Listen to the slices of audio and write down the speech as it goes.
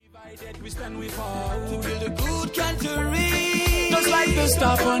We stand with power to build a good country. Just like the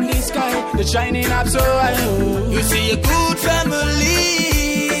star on the sky, the shining up so high. You see a good family.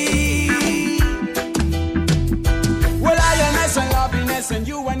 Well, I am nice and happiness and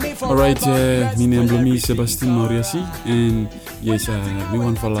you and me for. Alright, my name is Sebastian Mauriasi, and yes, me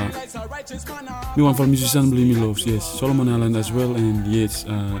one for musician Blue loves, yes, Solomon Island as well, and yes,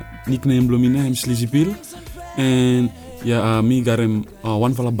 nickname Blue name Sleezy Peel, and yeah, me got him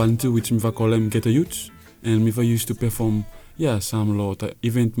one for band too, which me call him Get a Youth, and me used to perform, yeah, some lot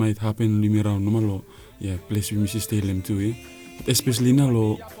event might happen me around no lo, yeah, place we me stay them too, yeah. Especially now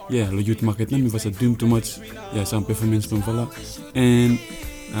lo, yeah, lo youth market na me was a doing too much, yeah, some performance from fella, and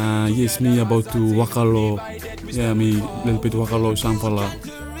yes, me about to wakalo, yeah, me little bit wakalo some fella,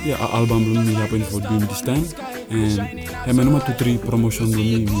 yeah, album me happen for doing this time, and I mean number 2-3 promotion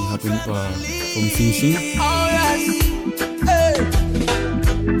me happen for me finishing.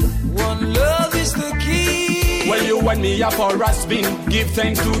 One love is the key. Well, you and me are for us being give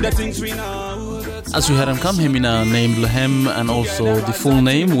thanks to the things we know. As you heard him come, him in a name Lohem, and also the full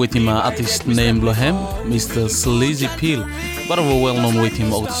name with him artist name Lohem, Mr. Sleezy Peel. But we're well known with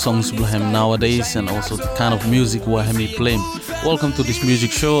him of the songs Lohem nowadays, and also the kind of music where he play. Welcome to this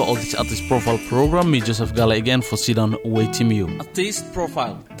music show or this artist profile program. Me Joseph Gala again for sit down waiting you. Artist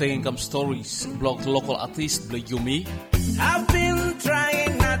profile, taking come stories, blog local artist blog me. I've been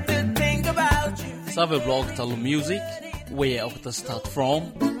trying not to think about you. Save blog tell music, where of the start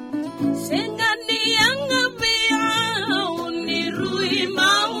from.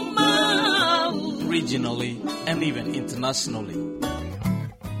 Regionally and even internationally.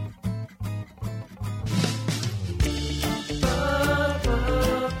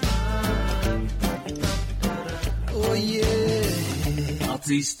 Oh yeah.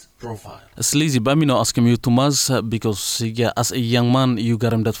 Artist profile. Sleazy, but me no asking you too much because yeah, as a young man, you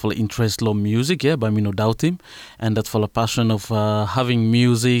got him that full interest in music, yeah, but me no doubt him, and that full passion of having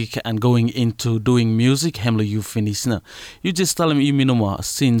music and going into doing music. Hemlo you finish now. You just tell him you know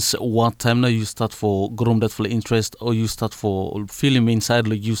since what time now you start for groom that full interest, or you start for feeling inside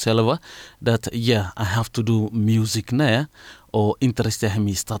like you self that yeah, I have to do music now, or interest him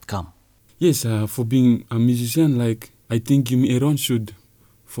start come. Yes, for being a musician, like I think you everyone should.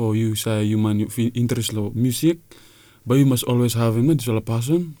 For you, say you man, you feel interest in music, but you must always have a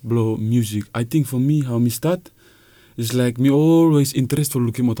passion, blow music. I think for me, how me start is like me always interest for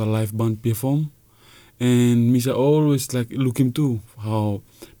looking at a live band perform, and me say always like looking to how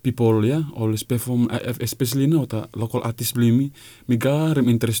people always perform, especially now the local artists blame me got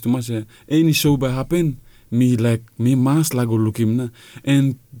interest too much. Any show by happen, me must like go look him na,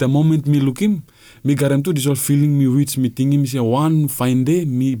 and the moment me look him. Me garam tu this all feeling me which me thinking me say one fine day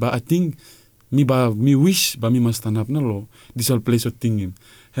me ba I think me wish ba me must stand up na lo this all place of thinking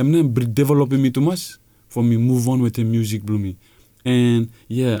hem na developing me too much for me move on with the music blue me, and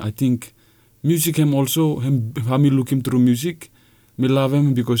yeah I think music him also him how me look him through music me love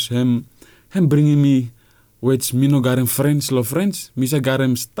him because him bringing me which me no garam friends me say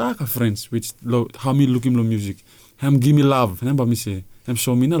garam stuck friends which lo how me look him lo music him give me love him ba me say him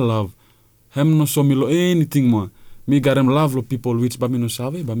show me na love. Hem no so me lo anything ma. Me garem love lo people which ba me no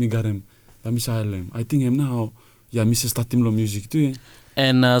sabe, ba me garem, ba me silent. I think hem now, yeah, me start him lo music too. Yeah.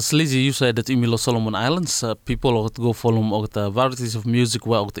 And Sleazy, you said that in the Solomon Islands, people go follow the varieties of music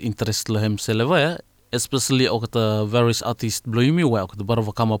where the interest lo hem seleva, especially the various artists blow me where the bar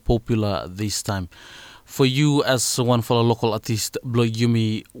become popular this time. For you as one for a local artist blow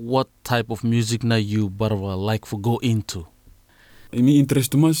me, what type of music na you bar like for go into? Me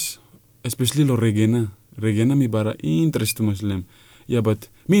interest too much. Especially lo reggae na mi bara interest to Muslim. Yeah, but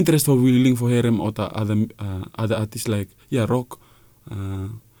me interest for willing for hear him or other artists like rock,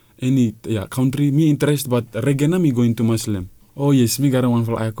 any country. Me interest, but reggae na me going to Muslim. Oh yes, me got one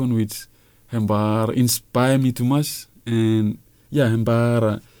for icon which him bar inspire me too much, and him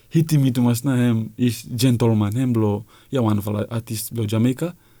bar hitting me too much na him is gentleman him blow one for artist blow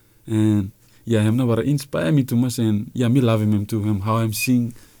Jamaica, and him na bar inspire me too much, and me love him too him how him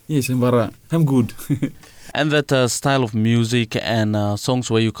sing. Yes, I'm good. And that style of music and songs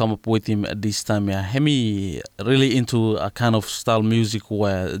where you come up with him at this time, Hemi really into a kind of style music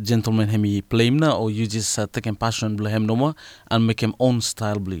where gentleman Hemi play him now, or you just taking passion blue him no more and make him own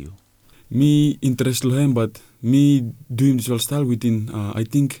style blue? Me interest him, but me doing this style within I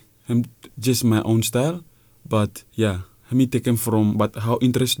think him just my own style, but me take him from, but how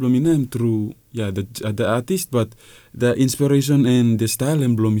interest blow me him through the artist, but the inspiration and the style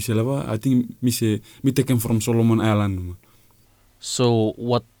and blow me selava. I think me take him from Solomon Island. So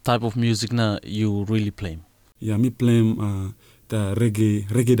what type of music now you really play? Me play the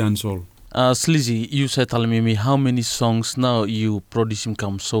reggae dancehall. Sleezy, you said telling me how many songs now you producing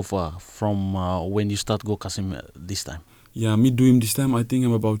come so far from when you start go Kasim this time? Yeah, me do him this time. I think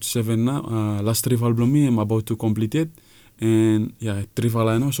I'm about 7 now. Last 3 album me I'm about to complete it. And yeah, 3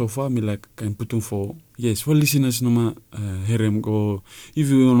 I know so far. Me like can put them for for listeners no ma hear him go. If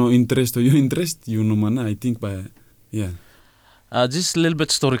you know interest or you interest, you know man. I think by yeah. Just a little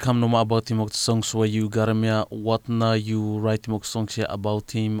bit story come no more about him of the songs where you got him here. What now you write him of songs here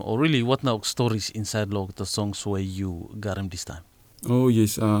about him, or really what now stories inside log the songs where you got him this time? Oh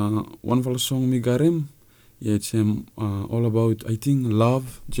yes, one of the song me got him. Yeah, it's all about I think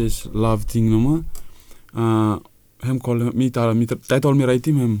love, just love thing no more. Him call me title me write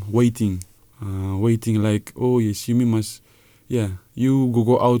him waiting, waiting like oh yes you me must you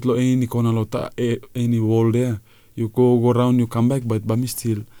go out lo any corner lo any wall there. You go around, you come back, but me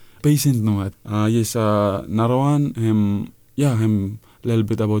still patient no what. Yes, Narawan, him little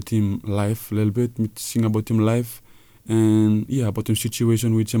bit about him life, little bit sing about him life, and about him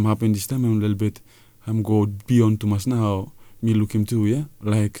situation which him happened this time, and little bit him go beyond too much now. Me look him too,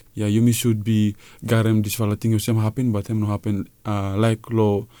 like you me should be garem this fella thing him happen, but him no happen. Like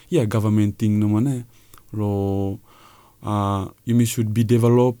lo government thing no man lo you me should be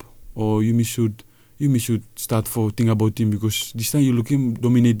develop or you me should start for think about him because this time you look him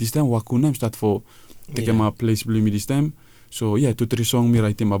dominate this time wakuna start for take him a place blame me this time. So 2-3 song me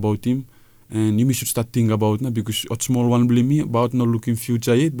write him about him and you me should start think about na because a small one blame me about no looking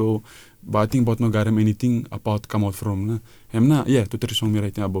future yet but I think about no got him anything about come out from na him na 2-3 song me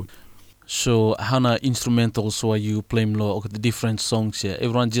write him about. So how na instrumentals so are you playing the different songs here?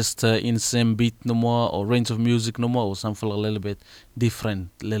 Everyone just in same beat no more or range of music no more or something a little bit different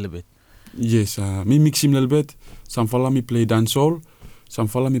little bit? Yes, me mix him a little bit. Some fella me play dancehall, some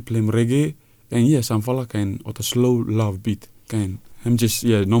fella me play reggae, and some fella can or a slow love beat. Can I'm just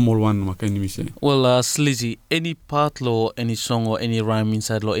normal one can me say. Well, Sleezy, any part lo, any song or any rhyme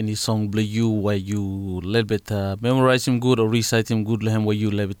inside lo, any song blue you where you little bit memorize him good or recite him good lo him where you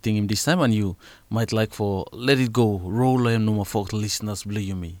little bit think him this time and you might like for let it go roll him no more for the listeners blue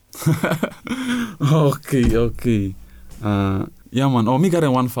you me. Okay. Yeah man, me got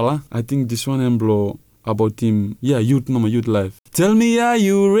one fella. I think this one and blow about him. Youth life. Tell me are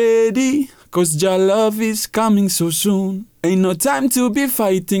you ready? Cause your love is coming so soon. Ain't no time to be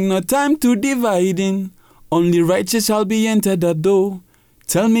fighting, no time to dividing. Only righteous shall be entered the door.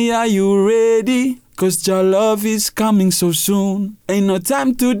 Tell me are you ready? Cause your love is coming so soon. Ain't no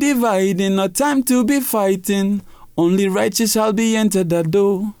time to dividing, no time to be fighting. Only righteous shall be entered the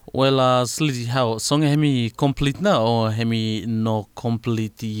door. Well, Sleezy, how song hemi complete now or hemi no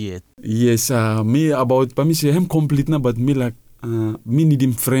complete yet? Yes, me about me say him complete now, but me like me need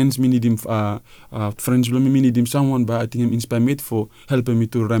him friends, me need him friends, me need him someone, but I think him inspire me for helping me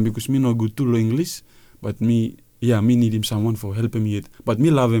to rhyme because me no good to learn English, but me need him someone for helping me it. But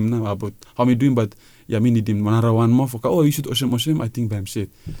me love him now about how me doing, but me need him one more for you should awesome I think by him said.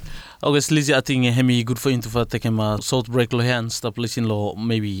 Okay, Sleezy, I think hemi good for him to take him a short break lo and stop listening lo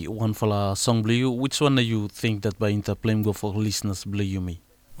maybe one for a song blue you. Which one do you think that by inter playing go for listeners blue you me?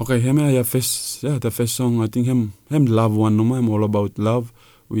 Okay, the first song I think him love one no more. I'm all about love,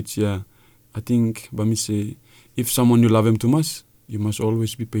 which I think by me say if someone you love him too much, you must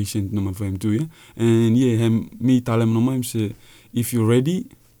always be patient no more for him too, And me tell him no more, say if you're ready,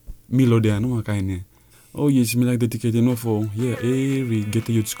 me lo there no more kind. Oh yes, me like dedicated for every get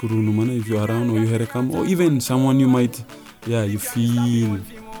a youth school no man if you're around or you hear a come or even someone you might you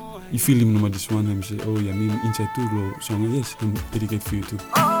feel him no more this one him say me inside too low song yes I'm dedicate for you too.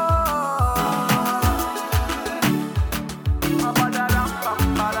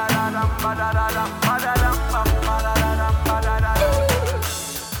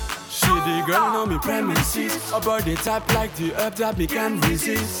 She the girl on me premises about the type like the herb that me can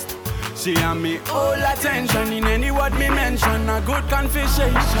resist. She and me all attention in any word me mention, a good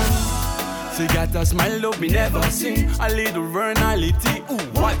conversation. She got a smile love me never seen, a little vernality,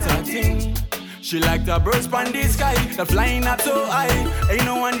 what a thing. She like the birds from the sky, the flying up so high, ain't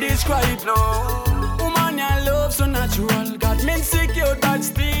no one describe, no. Woman your love so natural, got me insecure but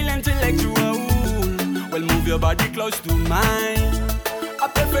still intellectual. Well move your body close to mine, a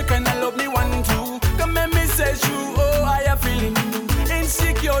perfect kind of love me want to. Come make me say true, I am feeling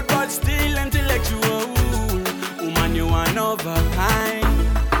insecure but still intellectual. Woman, you one of a kind.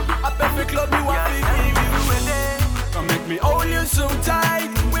 A perfect love me want to give you. Come make me hold you so tight.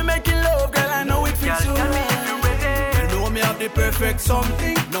 We making love, girl, I know it feels so right. You know me have the perfect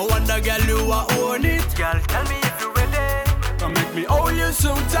something. No wonder, girl, you are own it. Girl, tell me if you're ready. Come make me hold you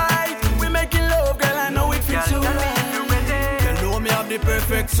so tight. We making love, girl, I know it feels so right. You the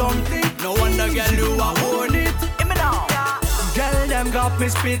perfect something. No wonder girl you a own it. Girl, them got me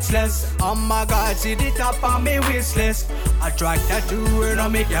speechless. Oh my God, see the top of me wish list. Attracted to her, no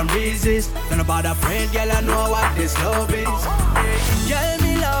me can resist. Don't about a friend, girl, I know what this love is. Girl,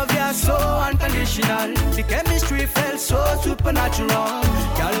 me love ya so unconditional. The chemistry felt so supernatural.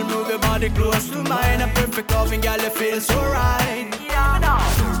 Girl, move your body close to mine. A perfect loving, girl, it feels so right.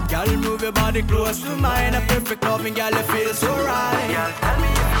 Girl, move your body close to mine. A perfect loving, girl, it feels so right. Girl, tell me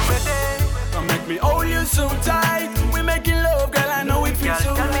if you're ready. Come make me hold you so tight. We making love, girl, I know it feels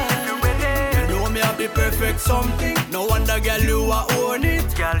so right. You know me have the perfect something. No wonder, girl, you are own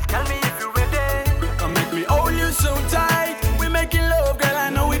it. Girl, tell me if you're ready. Come make me hold you so tight. We making love, girl, I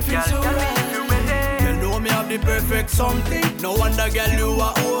know it feels so right. You know me have the perfect something. No wonder, girl, you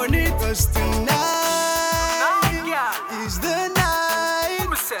are own it. 'Cause tonight is the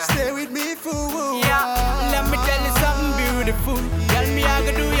night. Stay with me for a while. Let me tell you something beautiful. Tell me I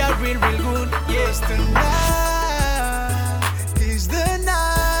can do you real, real good. Yes, tonight is the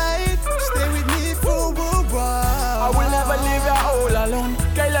night. Stay with me for a while. I will never leave you all alone.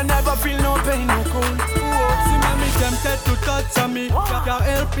 Girl, I never feel no pain, no cold. See me tempted to touch on me. Can't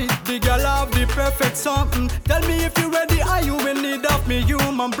help it, the girl have the perfect something. Tell me if you ready, are you in need of me?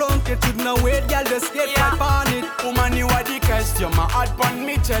 Human blanket, should not wait, girl, just get right on it. Woman, you are the question, my heart on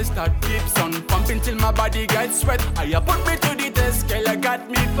me chest. That keeps on pumping till my body gets sweat. I put me to the test, girl, you got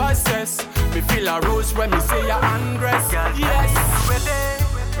me possessed. Me feel a rose when me say you undress. Yes,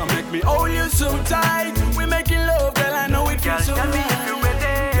 come make me hold you so tight. We making love, girl, I know it feels so right.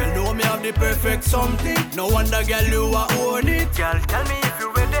 Girl, know me have the perfect something. No wonder, girl, you are own it. Girl, tell me if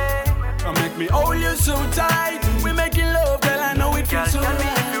you're ready. Come make me hold you so tight. We making love, girl, I know it feels so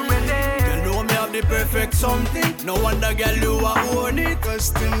right. Girl, know me have the perfect something. No wonder, girl, you are own it.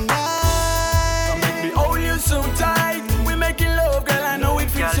 'Cause tonight, come make me hold you so tight. We making love, girl, I know it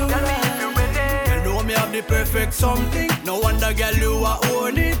feels so right. Girl, know me have the perfect something. No wonder, girl, you are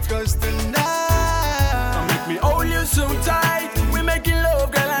own it. 'Cause tonight, come make me hold you so tight. We making love,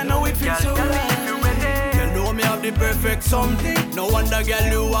 girl, I know it feels so right. Girl, know me have the perfect something. No wonder, girl,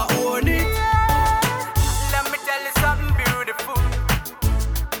 you are own it. Let me tell you something beautiful.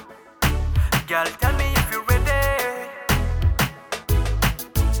 Girl, tell me if you're ready.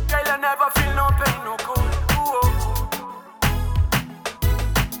 Girl, I never feel no pain, no cold.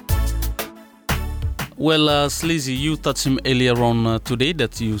 Well, Sleazy, you touched him earlier on today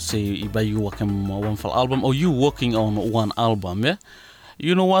that you say by you working on one full album or you working on one album, yeah?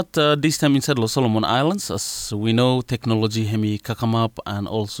 You know what? This time inside Los Solomon Islands, as we know, technology hemi come up and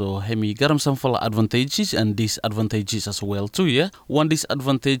also hemi garam some full advantages and disadvantages as well too, yeah? One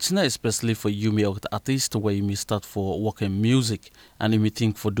disadvantage, especially for you, me, the artist, where you may start for working music and you may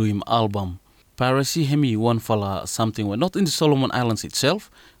think for doing album. Piracy hemi one fella something where not in the Solomon Islands itself,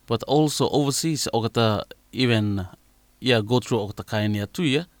 but also overseas, or even go through the kainia too,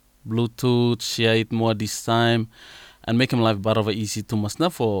 yeah. Bluetooth, share it more this time, and make him life better easy to mas na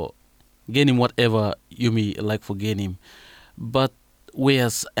for gaining whatever you may like for gaining. But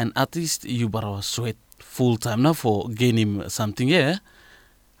whereas an artist, you better sweat full time now for gaining something, yeah.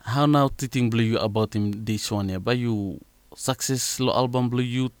 How now thinking blue you about him this one, yeah? By you success lo album blue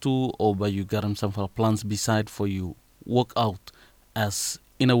you too, or by you got him some plans beside for you work out as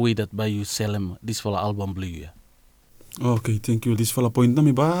in a way that by you sell him this for album blue, yeah. Okay, thank you. This for point na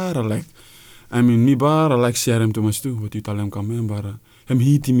mi bara like. I mean, me bara like share him too much too. What you tell him come bara. Him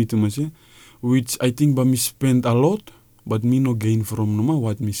hiti me too much, yeah? Which I think by me spend a lot, but me no gain from no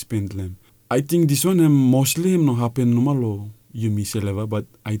what me spend them. I think this one mostly no happen no lo you me seleva, but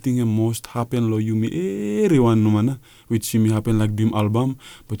I think most happen lo you me everyone no na, which you me happen like dream album,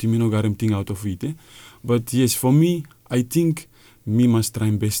 but you me no got him thing out of it, eh? But yes, for me, I think me must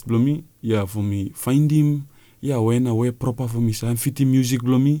try best blow me. Yeah, for me find him. Yeah, when I wear proper for me, some fitting music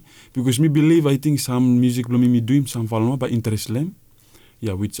blow me. Because me believe, I think some music blow me do him, some follow by interest lem.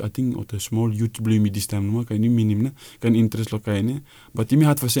 Yeah, which I think at a small youth blow me this time, no, can you minim na, can interest lo kaine. But you may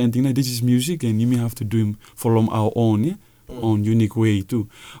have to say anything, this is music, and you may have to do him follow our own, yeah, own unique way too.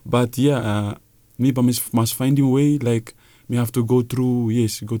 But yeah, me must find him way, like, me have to go through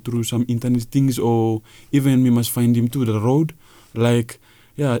some internet things, or even me must find him to the road, like,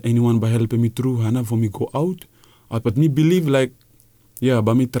 yeah, anyone by helping me through, Hana, for me go out. But me believe like, yeah,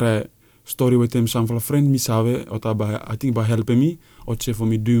 but me try story with him, some friend me save, or I think by helping me, or say for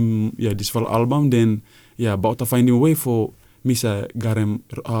me do, yeah, this for album, then, yeah, but to find a way for me say, garem,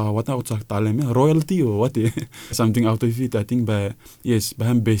 what I would tell him, royalty or what, something out of it, I think by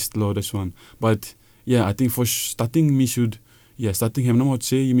him best law, this one. But, yeah, I think for starting me should, yeah, starting him now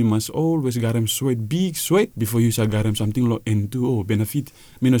say you must always garam sweat, big sweat before you shall garam something lo into benefit.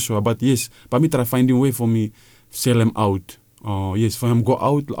 Me no sure, but yes, but me try finding way for me sell him out. Yes, for him go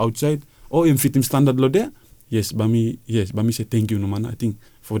outside. Him fit him standard lo there. Yes, but me say thank you no man. I think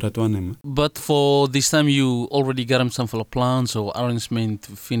for that one. But for this time, you already got some full of plans or arrangement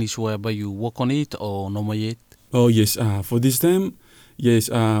finish whereby you work on it or no more yet? Oh yes, for this time, yes,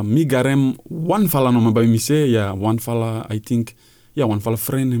 me garem one fella no by me say, yeah, one fella I think, yeah, one fella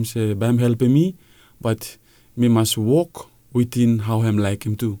friend him say by him helping me, but me must walk within how him like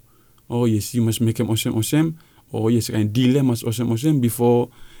him too. Oh yes, you must make him osem. Oh yes, and deal him must osem before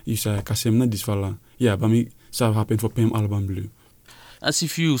you say kasem na this fella. Yeah, but me so happen for PM album blue. As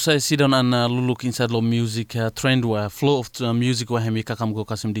if you say sit down and look inside the music trend where flow of music where hemi kakam go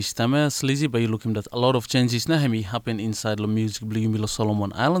kasim this time Sleezy, but you looking that a lot of changes na hemi happen inside the music blue Milo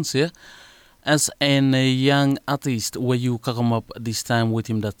Solomon Islands here. As a young artist, where you come up this time with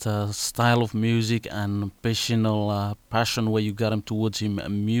him that style of music and passion where you got him towards him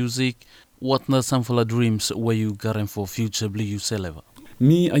music, what are some of the dreams where you got him for future blue you say level?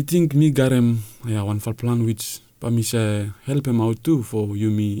 Me, I think me got him, yeah, one for plan which but me say help him out too for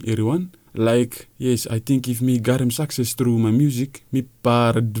you, me, everyone. Like, yes, I think if me got him success through my music, me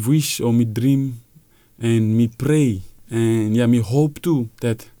par wish or me dream and me pray and yeah, me hope too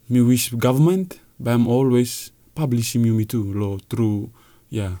that me wish government, but I'm always publishing me too, through,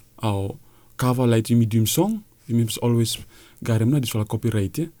 yeah, our cover like me dream song, me always got him this for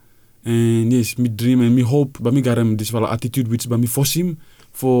copyright, yeah. And yes, me dream and me hope, but me got him this for attitude which but me force him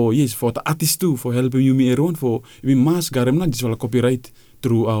for the artist too, for helping you me everyone, for me must got him not this for copyright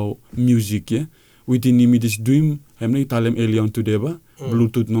through our music, yeah. Within me this dream, I'm not telling alien today, ba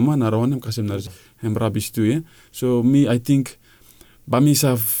Bluetooth no man around him kasem nar him rubbish too, yeah. So me, I think, but me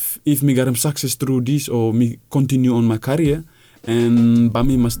if me got him success through this or me continue on my career. And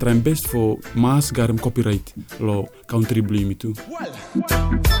Bami must try best for mass garam copyright law country blue me too. Well,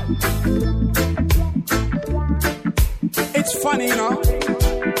 it's funny now.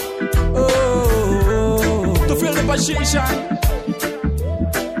 Oh, to feel the position.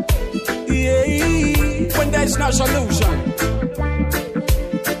 Yeah, when there's no solution.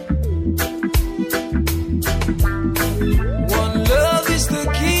 One love is the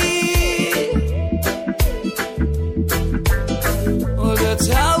key. That's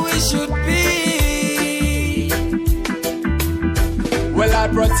how it should be. Well,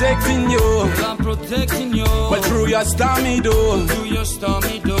 I'm protecting you. Well, through your stormy door.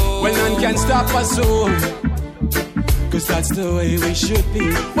 Well, none can stop us all. Cause that's the way we should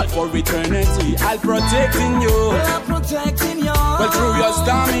be. Well, for eternity, I'll protecting you. Well, through your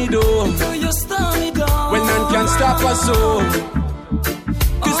stormy door. Well, none can stop us all.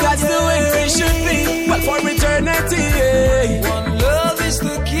 Cause that's the way we should be. Well, for eternity, yeah. One love is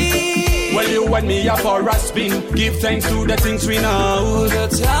the key. Well, you and me are for a spin. Give thanks to the things we know.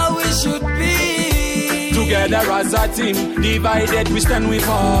 That's how we should be. Together as a team, divided we stand we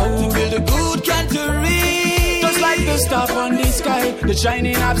fall. To build a good country. Just like the star on the sky, the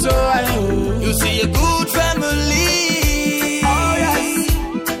shining up so high. You see a good family. Oh yes.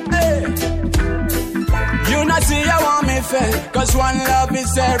 You not see I want me fair, cause one love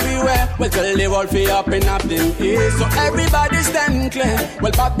is everywhere. Well, tell the world fi up and up them ears, so everybody stand clear.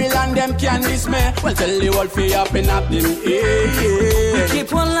 Well, Babylon them can't dismay. Well, tell the world fi up and up them ears. We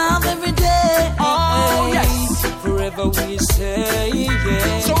keep one love every day. Oh yes, forever we say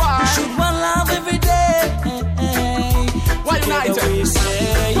yeah. So we should one love every day. One night we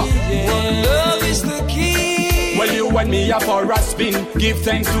say yeah. One love is the key. Well, you and me are for a spin. Give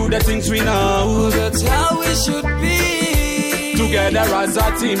thanks to the things we know. That's how we should be. Together as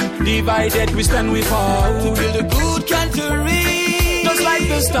a team, divided we stand we fall. To build a good country. Just like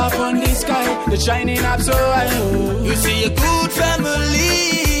the star on the sky, the shining up so high. You see a good family.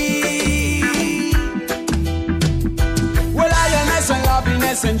 Well, lioness and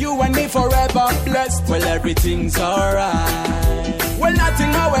loveliness and you and me forever blessed. Well, everything's alright. Well,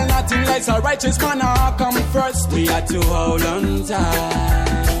 nothing less. A righteous man come first. We had to hold on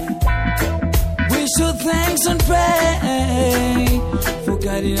tight. We should thanks and pray for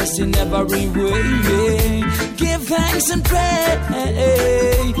guiding us in every way. Give thanks and pray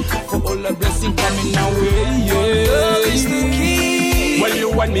for all the blessings coming our way. Love is the key. Well,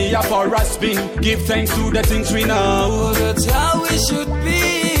 you and me are for a spin. Give thanks to the things we know. That's how we should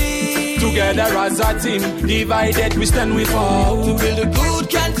be. Together as a team, divided we stand we fall. To build a good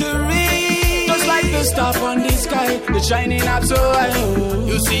country. Just like the star on the sky, the shining up so high.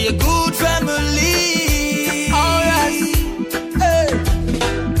 You see a good family. Oh yes. Hey.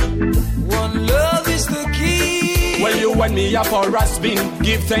 One love is the key. Well, you and me me a for a spin.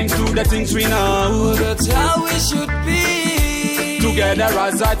 Give thanks to the things we know. That's how we should be. Together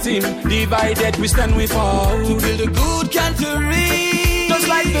as a team, divided we stand we fall. To build a good country. Just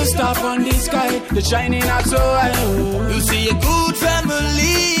like the star on the sky, the shining up so high. You'll see a good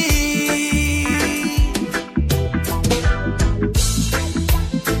family.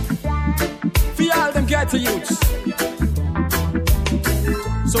 For all them get to youths,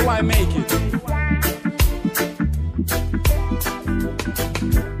 so I make it.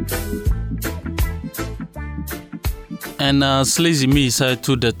 And Sleazy, me said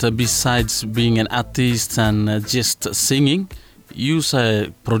too that besides being an artist and just singing, you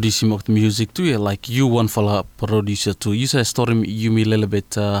say producing of the music too, yeah? Like you one for a producer too. You say story you me a little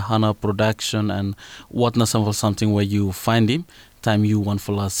bit Hana production and whatnot, something where you find him, time you one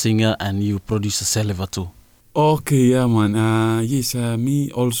for a singer and you produce a Selva too. Okay, yeah, man. Yes,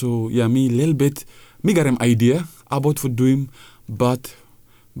 me also, yeah, me little bit. Me got an idea about for doing, but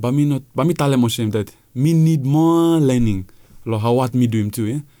me tell him that me need more learning. Lo how what me doing too,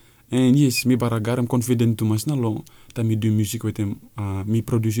 yeah. And yes, me bara got him confident to mas na lo that me do music with him. Me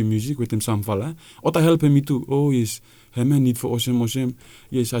producing music with him samfala. Ota help me too. Oh yes, him need for awesome.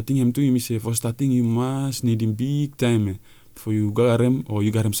 Yes, I think him too. Me say for starting you must need him big time for you got him or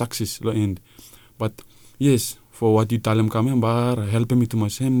you got him success lo end. But yes, for what you tell him come bar help me too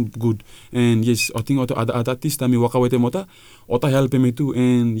much him good. And yes, I think other artist me waka with him ota help me too.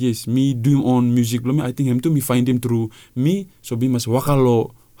 And yes, me doing on music lo me I think him too me find him through me. So be must waka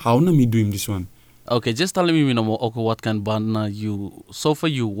lo how na me doing this one. Okay, just tell me no more okay, what kind of band you so far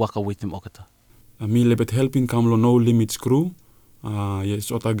you waka with him okata. Me little bit helping come lo No Limits crew.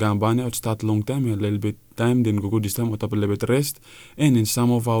 Yes, ota gambane out start long time a little bit time then go this time ota a little bit rest. And in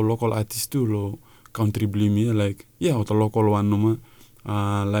some of our local artists too lo contribute me like yeah ota local one no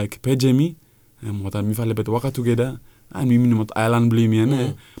like Pejemi ota me little bit waka together and me minimum island blue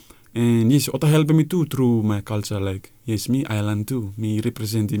me and yes ota help me too through my culture like yes me island too me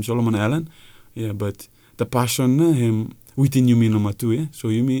represent him Solomon Island yeah but the passion him within you minimum too yeah so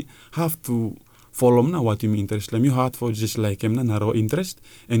you may have to follow na what you mean interest like you hard for just like him na narrow interest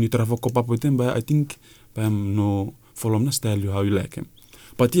and you try to cope up with him but I think no follow na style you how you like him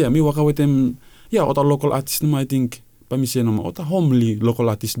but yeah me waka with him yeah ota local artist no I think pa mi say no ota homely local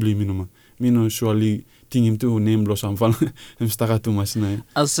artist blue minimum me no surely think him to name lo samfal him staka too much na.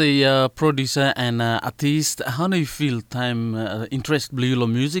 As a producer and artist, how do you feel time interest blue lo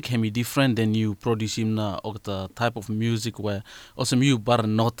music hemi different than you produce him na or the type of music where also you bar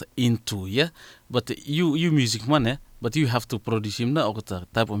not into yeah but you music man but you have to produce him na or the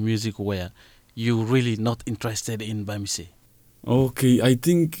type of music where you really not interested in by me say. Okay, I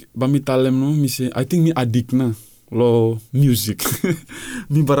think ba mi talem no mi say I think me addict na lo music.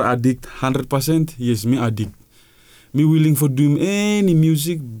 Me bara addict 100%. Yes, me addict. Me willing for doing any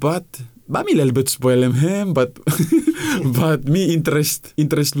music, but me little bit spoil him, but but me interest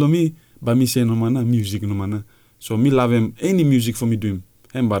lo me, but me say no mana music no mana. So me love him any music for me doing.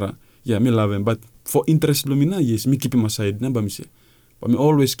 Him bara yeah me love him, but for interest lo me na yes me keep him aside na ba me say. But me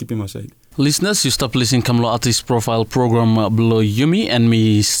always keep him aside. Listeners, you stop listening Kamlo Artist Profile program below Yumi and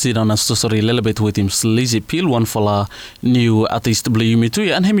me sit on a story a little bit with him Sleezy Peel, one for a new artist below Yumi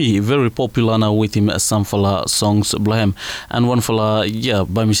too, and he very popular now with him some for songs below him and one for yeah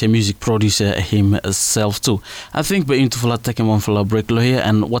by me say music producer himself too. I think by into for take him one for break lo here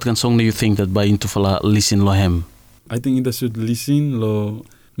and what kind of song do you think that by into for listen lo him? I think it should listen lo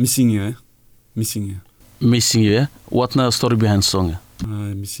Missing You. Missing You, yeah? What na story behind song?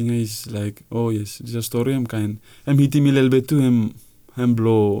 Missing is like, oh yes, it's a story I'm kind. I'm hitting me a little bit too, I'm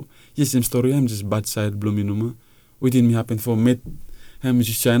blow. Yes, I'm story, I'm just bad side blow me no. Within me happen for meet him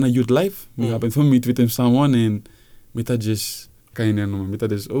just China youth life. Me happen for meet with him someone and meta just kind of no. Meta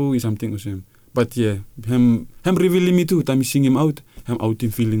just oh something with him. But yeah, him revealing me too. Time sing him out, him out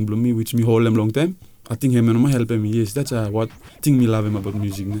him feeling blow me, which me hold him long time. I think him no help me. Yes, that's what thing me love him about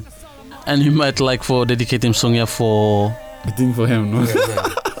music. Ne? And you might like for dedicate him song here for. I think for him, no?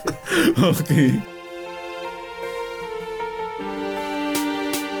 Yeah. Okay.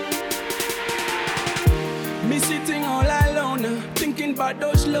 Me sitting all alone, thinking about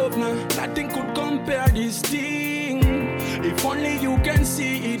those love now. Nothing could compare this thing. If only you can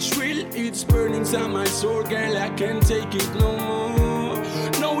see it's real, it's burning inside my soul, girl. I can't take it no more.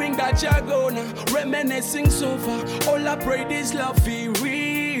 Knowing that you're gonna reminiscing so far. All I pray this love be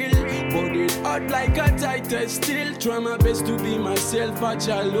real. But it hurt like a tighter still. Try my best to be myself, but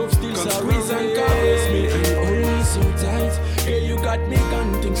your love still squeeze and caress me and hold me so tight. Girl, you got me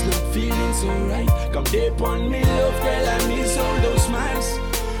gone, things not feeling so right. Come deep on me, love, girl, I miss all those smiles.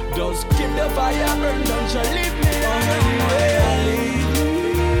 Just keep the fire burn, don't you leave me anyway I leave.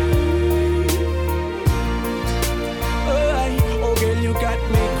 Oh girl, you got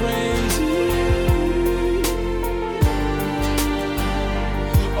me crazy.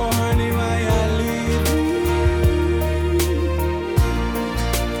 Oh honey, why I leave?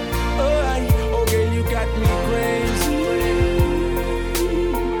 Oh girl, you got me crazy.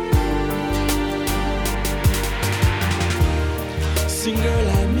 Sing girl,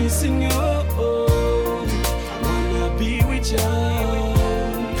 I'm missing you. I wanna be with you.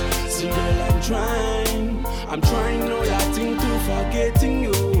 Sing girl, I'm trying no thing to forgetting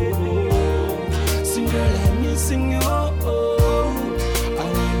you. Sing girl, I'm missing you. I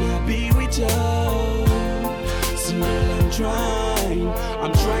wanna be with you. Sing girl,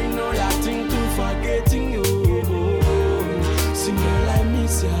 I'm trying no thing to forgetting you. Sing girl, I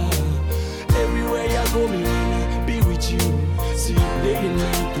miss ya. Everywhere you go, me wanna be with you. See day and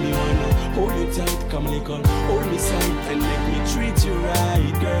night, me wanna hold you tight. Come little, hold me side and make me treat you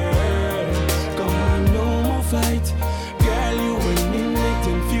right, girl. Come on, no more fight. Girl, you and me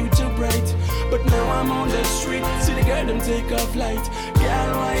making future bright. But now I'm on the street, see the girl them take a flight. Girl,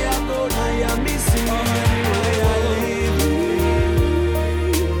 why you go, now you're missing me. Why I leave you?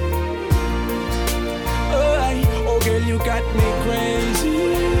 Oh girl, you got me crazy.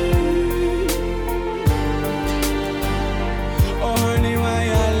 Oh honey, why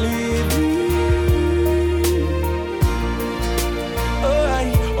I leave you?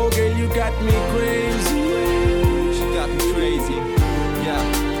 Oh girl, you got me crazy. She got me crazy, yeah.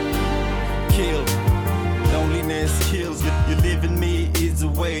 Kill, loneliness kills. You living me is a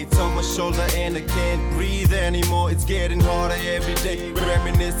weight on my shoulder and I can't breathe anymore. It's getting harder every day.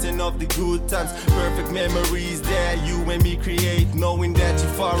 Reminiscing of the good times, perfect memories that you and me create. Knowing that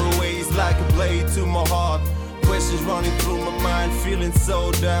you're far away is like a blade to my heart. Questions running through my mind, feeling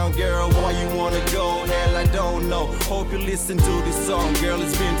so down. Girl, why you wanna go? Hell, I don't know. Hope you listen to this song. Girl,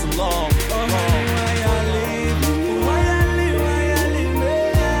 it's been too long. Why I leave you? Why I leave me?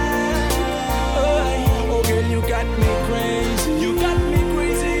 Oh girl, you got me crazy. You got me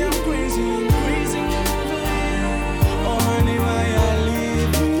crazy, I'm crazy over you. Oh honey, why I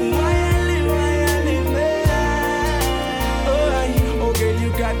leave you? Why I leave me? Oh girl, you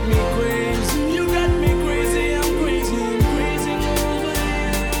got me crazy. You got me crazy, I'm crazy over you.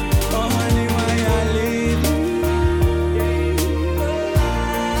 Oh honey, why I leave you?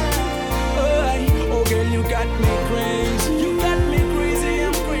 Oh girl, you got me crazy. You got me crazy,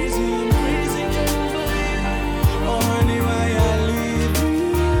 I'm crazy over you. Oh honey, why I leave you?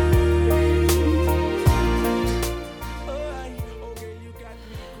 Oh girl, you got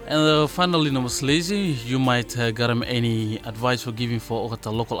me. And finally, number Sleezy, you might got him any advice for giving for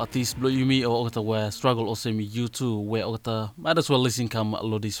the local artists, blow you me or where struggle also me you too, where might as well listen come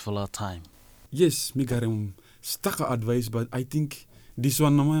this for a time. Yes, me got him stuck advice, but I think this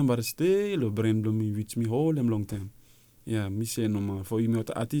one no man, but still brain blow me with me whole them long time. Yeah, me say no man for you me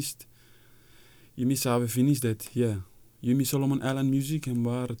the artist. You miss have finished that, yeah. You miss Solomon Allen music and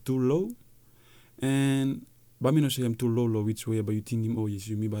bar too low. And but me no say him too low which way, but you think him yes,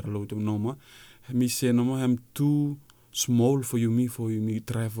 you me bar low to no ma. Me say no ma him too small for you me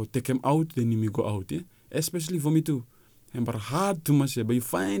try for take him out, then you me go out, yeah. Especially for me too. Him bar hard too much, but you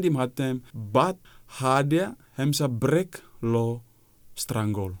find him hard time, but harder him sa break low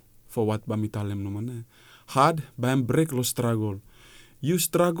strangle for what ba me tell him no man. Hard by him break low struggle. You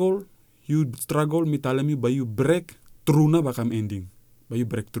struggle, me tell him but you break through na bakam ending. But you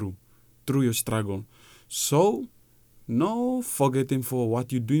break through your struggle. So, no forget him for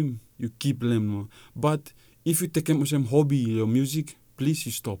what you do. You keep him. But if you take him as some hobby, your music, please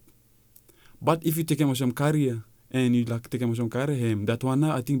you stop. But if you take him as some career, and you like take him as some career, him that one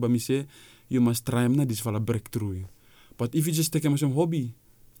I think by me say you must try him na this for a breakthrough. But if you just take him as some hobby,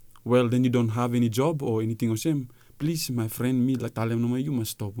 well then you don't have any job or anything of him. Please, my friend, me like tell him no, you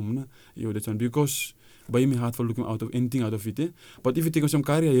must stop him na. You that's one because by me hard for looking out of anything out of it. But if you take him some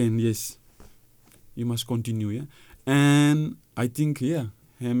career, then yes. You must continue, yeah. And I think, yeah,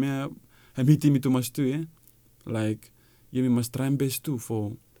 him hitting me too much too, yeah. Like, you must try best too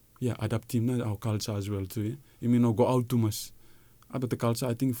for, yeah, adapting our culture as well too, yeah. You may not go out too much. About the culture,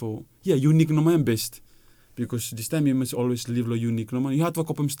 I think for, yeah, unique no man best. Because this time you must always live lo unique no man. You have to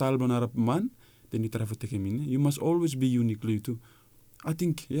copy style banara man, then you try to take him in. You must always be unique lo too. I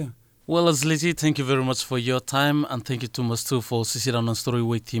think, yeah. Well, Sleezy, thank you very much for your time, and thank you too much too for sitting down on story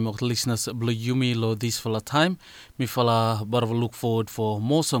with team of listeners blue yumi lo this for the time. Me fala barva look forward for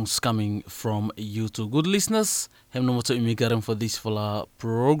more songs coming from you two good listeners. Hem no moto imi garam for this for the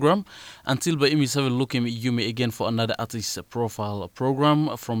program. Until by imi have a look at yumi again for another artist profile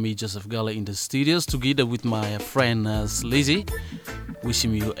program from me Joseph Gala in the studios together with my friend Sleezy.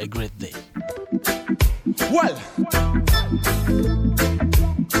 Wishing you a great day. Well,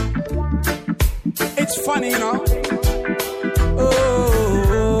 it's funny, you know.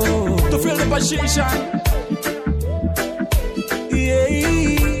 Oh, to feel the position.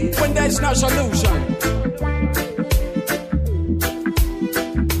 Yeah, when there's no solution.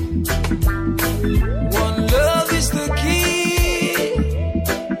 One love is the key.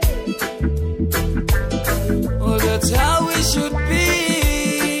 Oh, that's how it should be.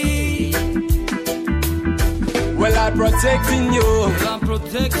 Well, I'm protecting you. I'm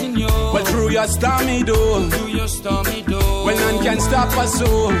protecting you. Well, through your stormy door. Through your stormy door. Well, none can stop us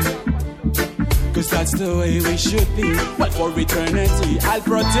soon. Cause that's the way we should be. Well, for eternity, I'll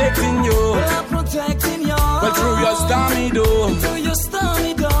protecting you. Well, I'm protecting you. Well, through your stormy door. Through your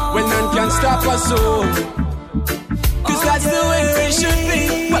stormy door. Well, none can stop us soon. Cause that's the way we should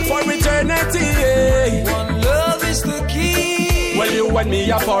be. Well, for eternity, yeah. One love is the key. Well, you and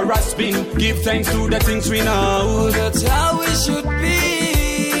me are for a spin. Give thanks to the things we know. That's how it should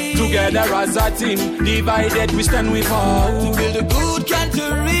be. Together as a team, divided we stand we fall. To build a good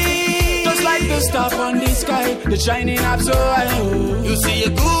country. Just like the star on the sky, the shining up so high. You see a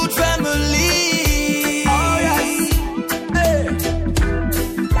good family. Oh yes, hey.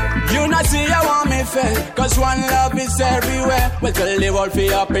 You not see I want me fail, cause one love is everywhere. Well, tell the world fi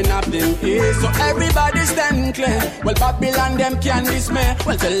up and up them ears, so everybody stand clear. Well, Babylon them can't dismay.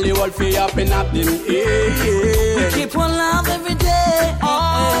 Well, tell the world fi up and up them ears. We keep one love every day.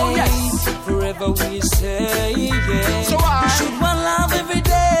 Oh yes, forever we say yeah. So we should one love every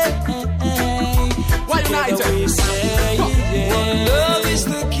day. Well, together we say yeah. One love is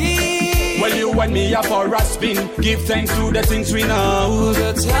the key. Well, you and me are for a spin. Give thanks to the things we know.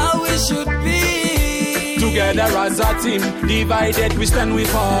 That's how it should be. Together as a team, divided we stand we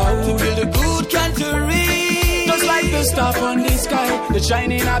fall. To build a good country. Just like the star on the sky, the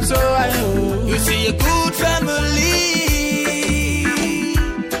shining up so high. You see a good family.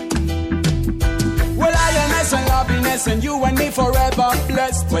 Well, lioness and loveliness, and you and me forever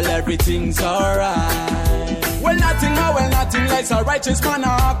blessed. Well, everything's alright. Well, nothing more, well, nothing less. A righteous man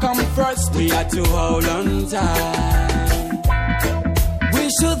come first. We had to hold on tight. We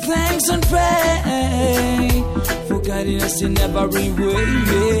should thanks and pray for guiding us in every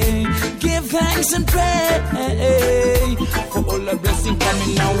way. Give thanks and pray for all the blessings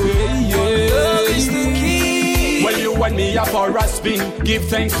coming our way. Love is the key. Well, you and me are for a spin. Give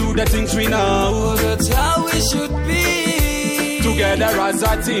thanks to the things we know. That's how it should be. Together as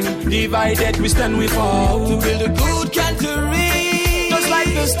a team, divided we stand we fall. To build a good country. Just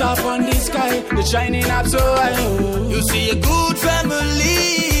like the star on the sky, the shining up so high. You see a good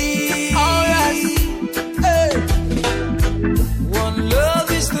family. Oh yes, hey. One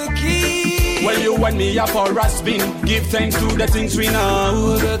love is the key. Well, you and me are for a spin. Give thanks to the things we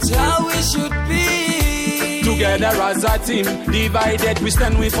know. That's how it should be. Together as a team, divided we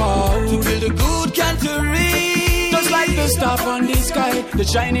stand we fall. To build a good country. Just like the star on the sky, the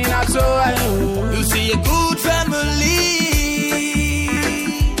shining up so high. You see a good family.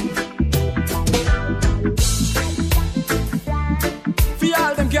 For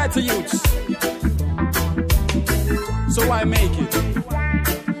all them get to youths, so I make it.